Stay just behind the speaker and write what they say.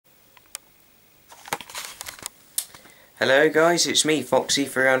Hello guys, it's me,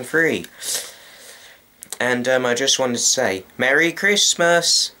 Foxy313, and I just wanted to say Merry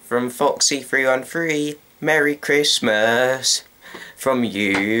Christmas from Foxy313. Merry Christmas from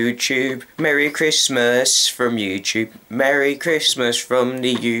YouTube. Merry Christmas from YouTube. Merry Christmas from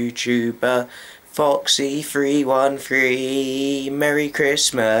the YouTuber Foxy313. Merry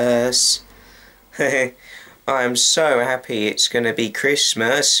Christmas. I am so happy it's gonna be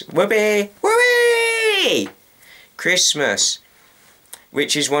Christmas. Whoopee! Whoopee! Christmas,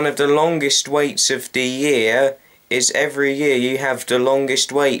 which is one of the longest waits of the year, is every year you have the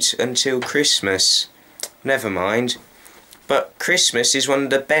longest wait until Christmas. Never mind. But Christmas is one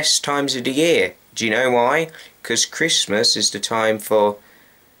of the best times of the year. Do you know why? Because Christmas is the time for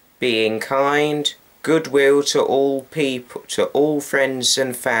being kind, goodwill to all people, to all friends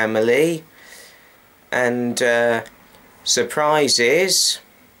and family, and surprises,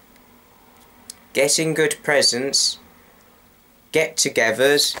 getting good presents,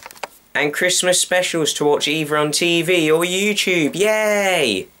 get-togethers, and Christmas specials to watch either on TV or YouTube.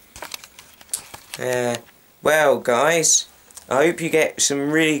 Yay! Well guys, I hope you get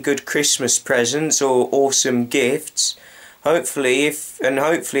some really good Christmas presents or awesome gifts. Hopefully I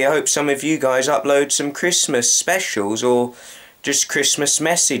hope some of you guys upload some Christmas specials or just Christmas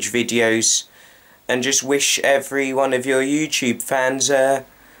message videos and just wish every one of your YouTube fans a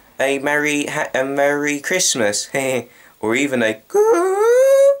Merry Christmas, or even a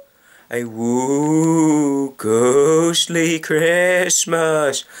woo ghostly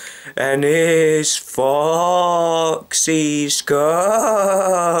Christmas, and it's Foxy's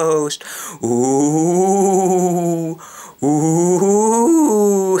ghost. Ooh,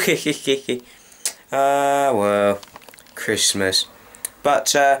 ooh, well, Christmas.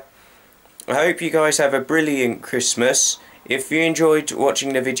 But I hope you guys have a brilliant Christmas. If you enjoyed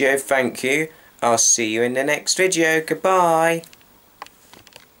watching the video, thank you. I'll see you in the next video. Goodbye.